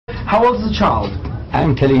How old is the child?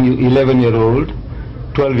 I'm telling you, 11-year-old,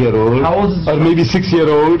 12-year-old, How old is or maybe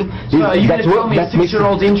 6-year-old. So are you going to tell me a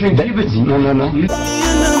 6-year-old entering puberty? No, no, no.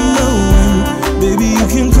 Baby, you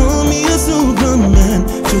can call me a superman.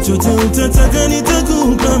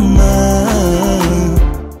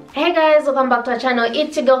 Hey guys, welcome back to our channel.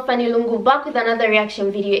 It's your girl Fanny Lungu, back with another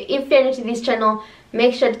reaction video. If you're new to this channel,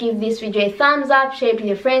 make sure to give this video a thumbs up, share it with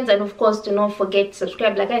your friends, and of course do not forget to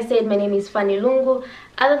subscribe. Like I said, my name is Fanny Lungu.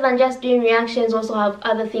 Other than just doing reactions, also have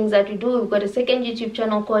other things that we do. We've got a second YouTube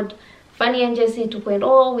channel called Fanny&jessy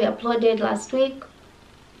 2.0. We uploaded last week,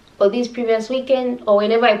 or this previous weekend, or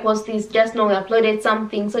whenever I post this, just know we uploaded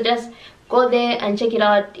something. So just go there and check it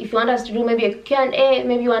out. If you want us to do maybe a Q&A,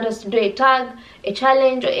 maybe you want us to do a tag, a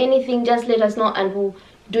challenge, or anything, just let us know and we'll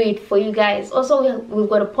do it for you guys. Also, we've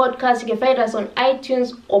got a podcast. You can find us on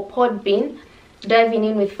iTunes or Podbean, diving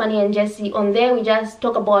in with Fanny&jessy. On there we just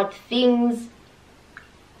talk about things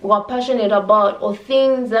we're passionate about, or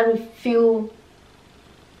things that we feel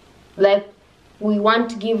like we want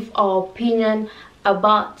to give our opinion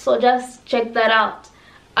about. So just check that out.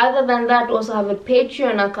 Other than that, we also have a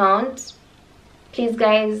Patreon account. Please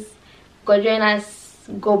guys, go join us,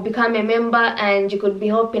 go become a member, and you could be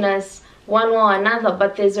helping us one way or another.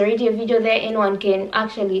 But there's already a video there, anyone can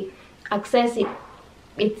actually access it.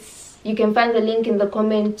 You can find the link in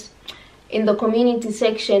the community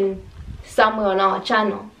section somewhere on our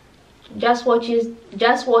channel. Just watch it,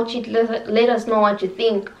 let us know what you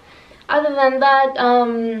think. Other than that,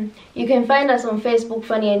 you can find us on Facebook,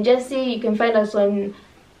 Fanny&jessy. You can find us on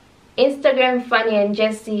Instagram,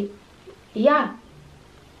 Fanny&jessy. Yeah.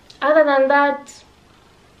 Other than that,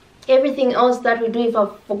 everything else that we do, if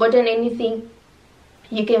I've forgotten anything,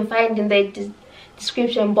 you can find in the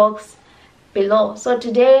description box below. So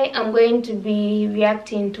today I'm going to be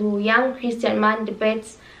reacting to young Christian man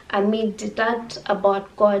debates Ahmed Deedat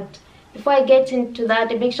about God. Before I get into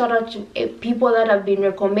that, a big shout out to people that have been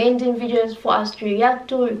recommending videos for us to react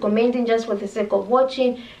to, recommending just for the sake of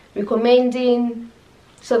watching, recommending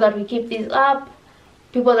so that we keep this up.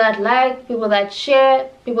 People that like, people that share,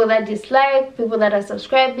 people that dislike, people that are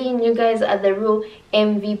subscribing. You guys are the real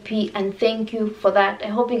MVP, and thank you for that. I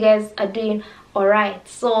hope you guys are doing alright.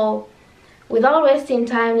 So without wasting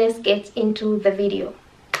time, let's get into the video.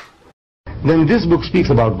 Then this book speaks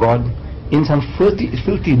about God in some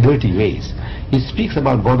filthy, dirty ways. It speaks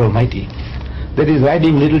about God Almighty, that is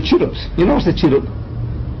riding little cherubs. You know what's a cherub?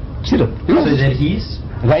 Cherub. You know, so that he's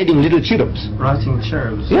riding little cherubs. Riding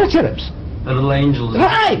cherubs? Yeah, cherubs. The little angels.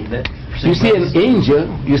 Right. You see an angel,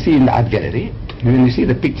 you see in the art gallery, when you see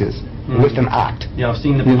the pictures, Western art. Yeah, I've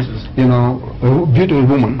seen the pictures. You know, a beautiful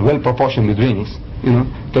woman, well proportioned with wings, you know,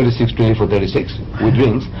 36, 24, 36 with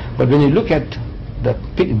wings. But when you look at the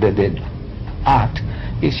art,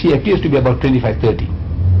 she appears to be about 25, 30.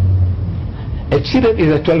 A cherub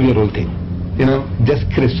is a 12-year-old thing, you know,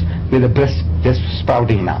 just crisp, with the breast just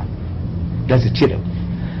sprouting now. That's a cherub.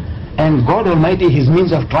 And God Almighty, his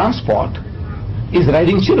means of transport is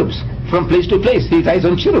riding cherubs from place to place. He rides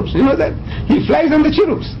on cherubs, you know that? He flies on the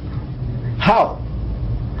cherubs. How?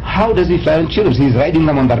 How does he fly on cherubs? He's riding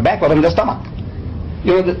them on their back or on their stomach.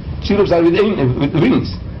 You know, the cherubs are with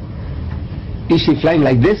wings. Is she flying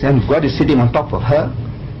like this and God is sitting on top of her,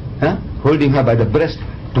 holding her by the breast,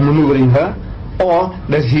 maneuvering her? Or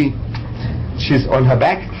does she's on her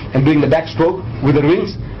back and doing the backstroke with her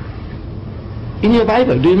wings? In your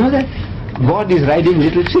Bible, do you know that? God is riding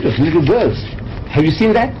little cherubs, little girls. Have you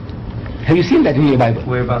seen that? Have you seen that in your Bible?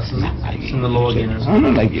 Whereabouts is it? In the law again, isn't it?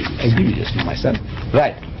 No, I give you just to my son.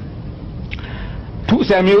 Right. 2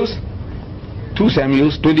 Samuels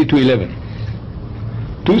 22:11.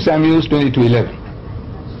 2 Samuels 22:11.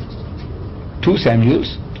 2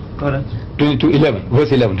 Samuels. Got it. 22:11,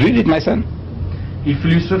 verse 11. Read it, my son. He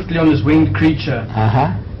flew swiftly on his winged creature.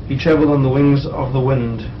 He traveled on the wings of the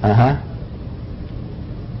wind.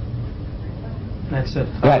 That's it.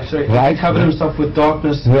 Right. So right. He covered himself with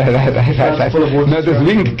darkness. Right. Full of water. Now this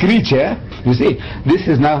winged creature, you see, this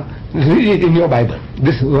is now, read it in your Bible.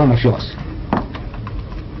 This is one of yours.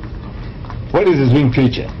 What is this winged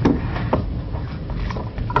creature?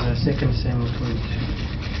 2 Samuel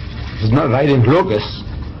 22. It's not riding locusts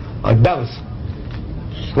or doves.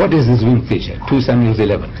 What is this winged creature? 2 Samuel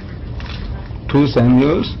 11. 2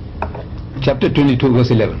 Samuel chapter 22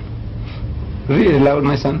 verse 11. Read it aloud,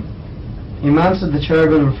 my son. He mounted the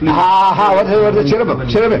cherubim and flew. What's the cherubim?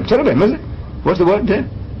 Cherubim, is it? What's the word there?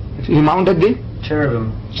 He mounted the?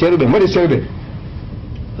 Cherubim. Cherubim. What is cherubim?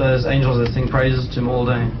 Those angels that sing praises to him all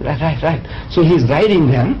day. Right. So he's riding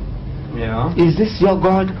them. Yeah. Is this your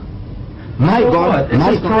God? My God. It's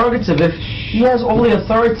his prerogative. He has all the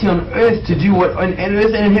authority on earth to do what, on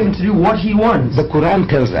earth and in heaven to do what he wants. The Quran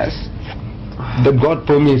tells us that God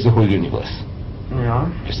permeates the whole universe.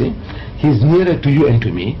 Yeah. You see? He's nearer to you and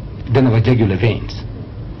to me than our jugular veins.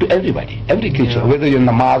 To everybody, every creature, whether you're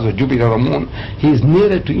on Mars or Jupiter or Moon, he is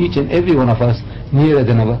nearer to each and every one of us, nearer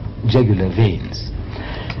than our jugular veins.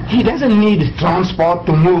 He doesn't need transport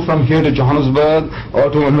to move from here to Johannesburg or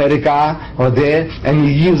to America or there, and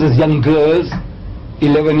he uses young girls,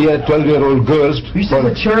 11-year, 12-year-old girls. You said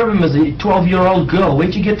the cherubim is a 12-year-old girl.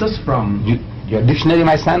 Where'd you get this from? Your dictionary,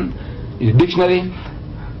 my son? Your dictionary?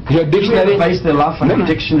 Your dictionary? They base their life on a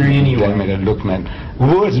dictionary anyway. Look, man.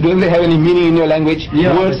 Words, don't they have any meaning in your language?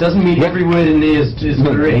 Yeah, words, it doesn't mean every word in there is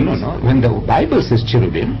correct. No. When the Bible says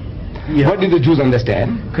cherubim, what did the Jews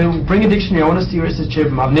understand? Can we bring a dictionary? I want to see where it says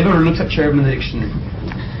cherubim. I've never looked at cherubim in the dictionary.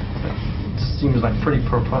 It seems like pretty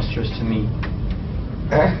preposterous to me.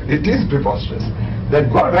 It is preposterous. That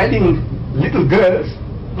God writing little girls.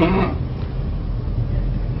 No,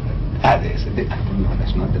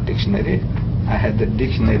 that's not the dictionary. I had the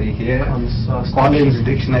dictionary here. Collins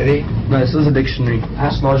dictionary. No, this is a dictionary.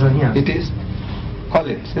 It's larger than here. It is.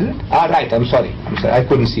 Collins, is it? Right. I'm sorry. I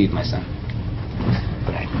couldn't see it, my son.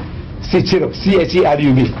 Right. See, cherub.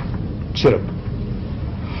 C-H-E-R-U-B. Cherub.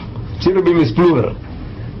 Cherubim is plural.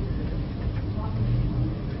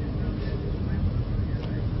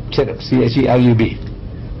 Cherub. C-H-E-R-U-B.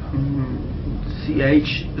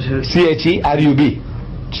 C-H-E-R-U-B.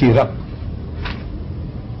 Cherub.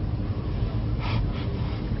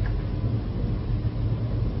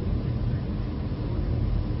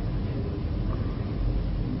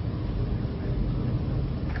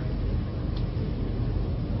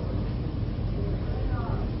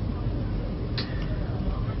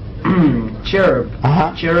 Cherub.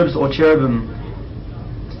 Cherubs or cherubim.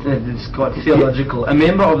 It's got theological. A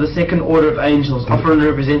member of the second order of angels, often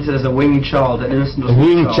represented as a winged child, an innocent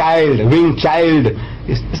winged child.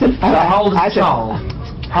 How old is the child?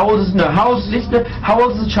 How old is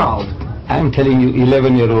the child? I'm telling you,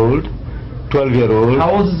 11-year-old, 12-year-old,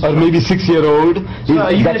 how old is or maybe 6-year-old. So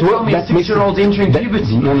are you going to tell me 6-year-old's entering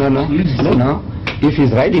puberty? No. If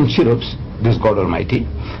he's riding cherubs, this God Almighty,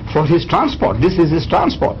 for his transport, this is his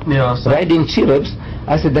transport. Yeah, so riding cherubs,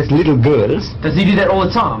 I said that's little girls. Does he do that all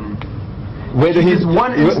the time? Whether There's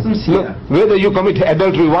one instance here. Whether you commit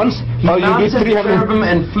adultery once or you do 300. Cherubim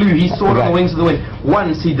and flew. He soared on the wings of the wind.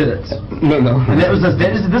 Once he did it. No. And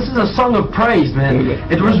this is a song of praise, man.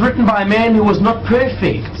 It was written by a man who was not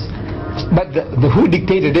perfect. But who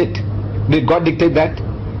dictated it? Did God dictate that?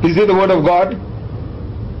 Is it the word of God?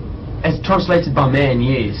 As translated by man,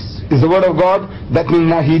 yes. Is the word of God? That means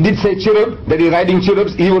now he did say cherub, that he's riding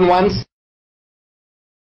cherubs even once.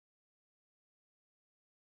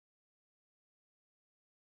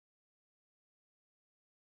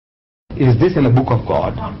 Is this in the book of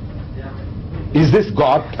God? Is this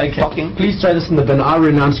God talking? Please try this in the bin. I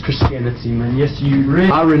renounce Christianity, man. Yes, you really.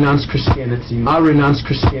 I renounce Christianity. I renounce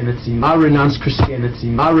Christianity. I renounce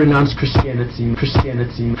Christianity. I renounce Christianity. Christianity.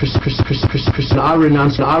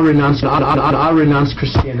 I renounce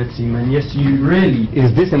Christianity, man. Yes, you really.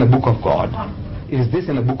 Is this in the book of God? Is this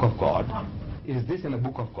in the book of God? Is this in the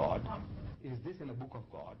book of God? Is this in the book of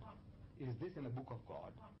God? Is this in the book of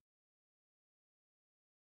God?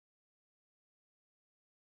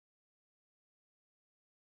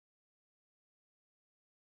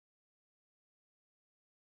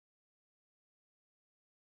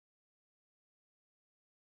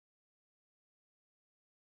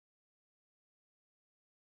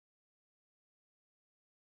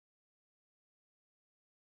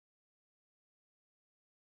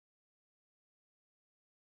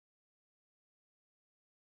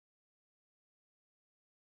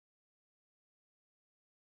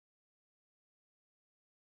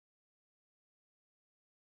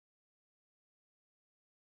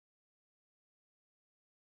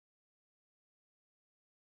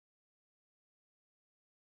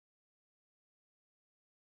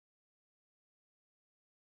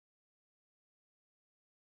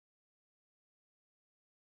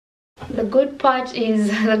 The good part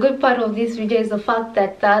of this video is the fact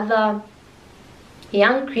that the other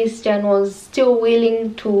young Christian was still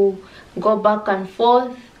willing to go back and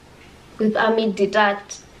forth with Ahmed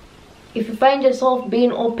Deedat. If you find yourself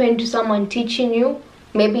being open to someone teaching you,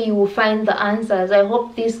 maybe you will find the answers. I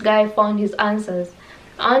hope this guy found his answers.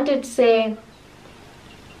 I wanted to say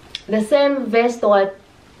the same verse that we're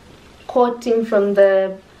quoting from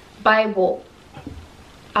the Bible.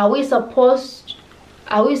 Are we supposed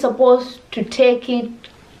to take it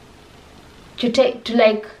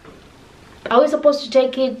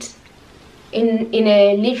in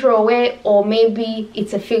a literal way, or maybe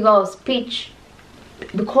it's a figure of speech,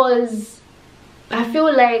 because I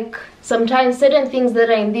feel like sometimes certain things that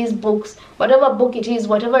are in these books, whatever book it is,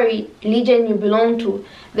 whatever religion you belong to,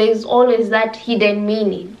 there's always that hidden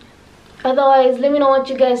meaning. Otherwise, let me know what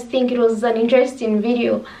you guys think. It was an interesting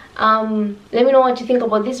video. Let me know what you think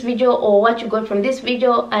about this video or what you got from this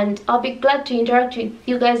video, and I'll be glad to interact with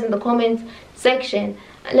you guys in the comments section.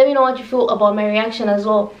 And let me know what you feel about my reaction as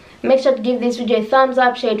well. Make sure to give this video a thumbs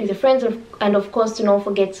up, share it with your friends, and of course, do not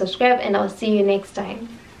forget to subscribe, and I'll see you next time.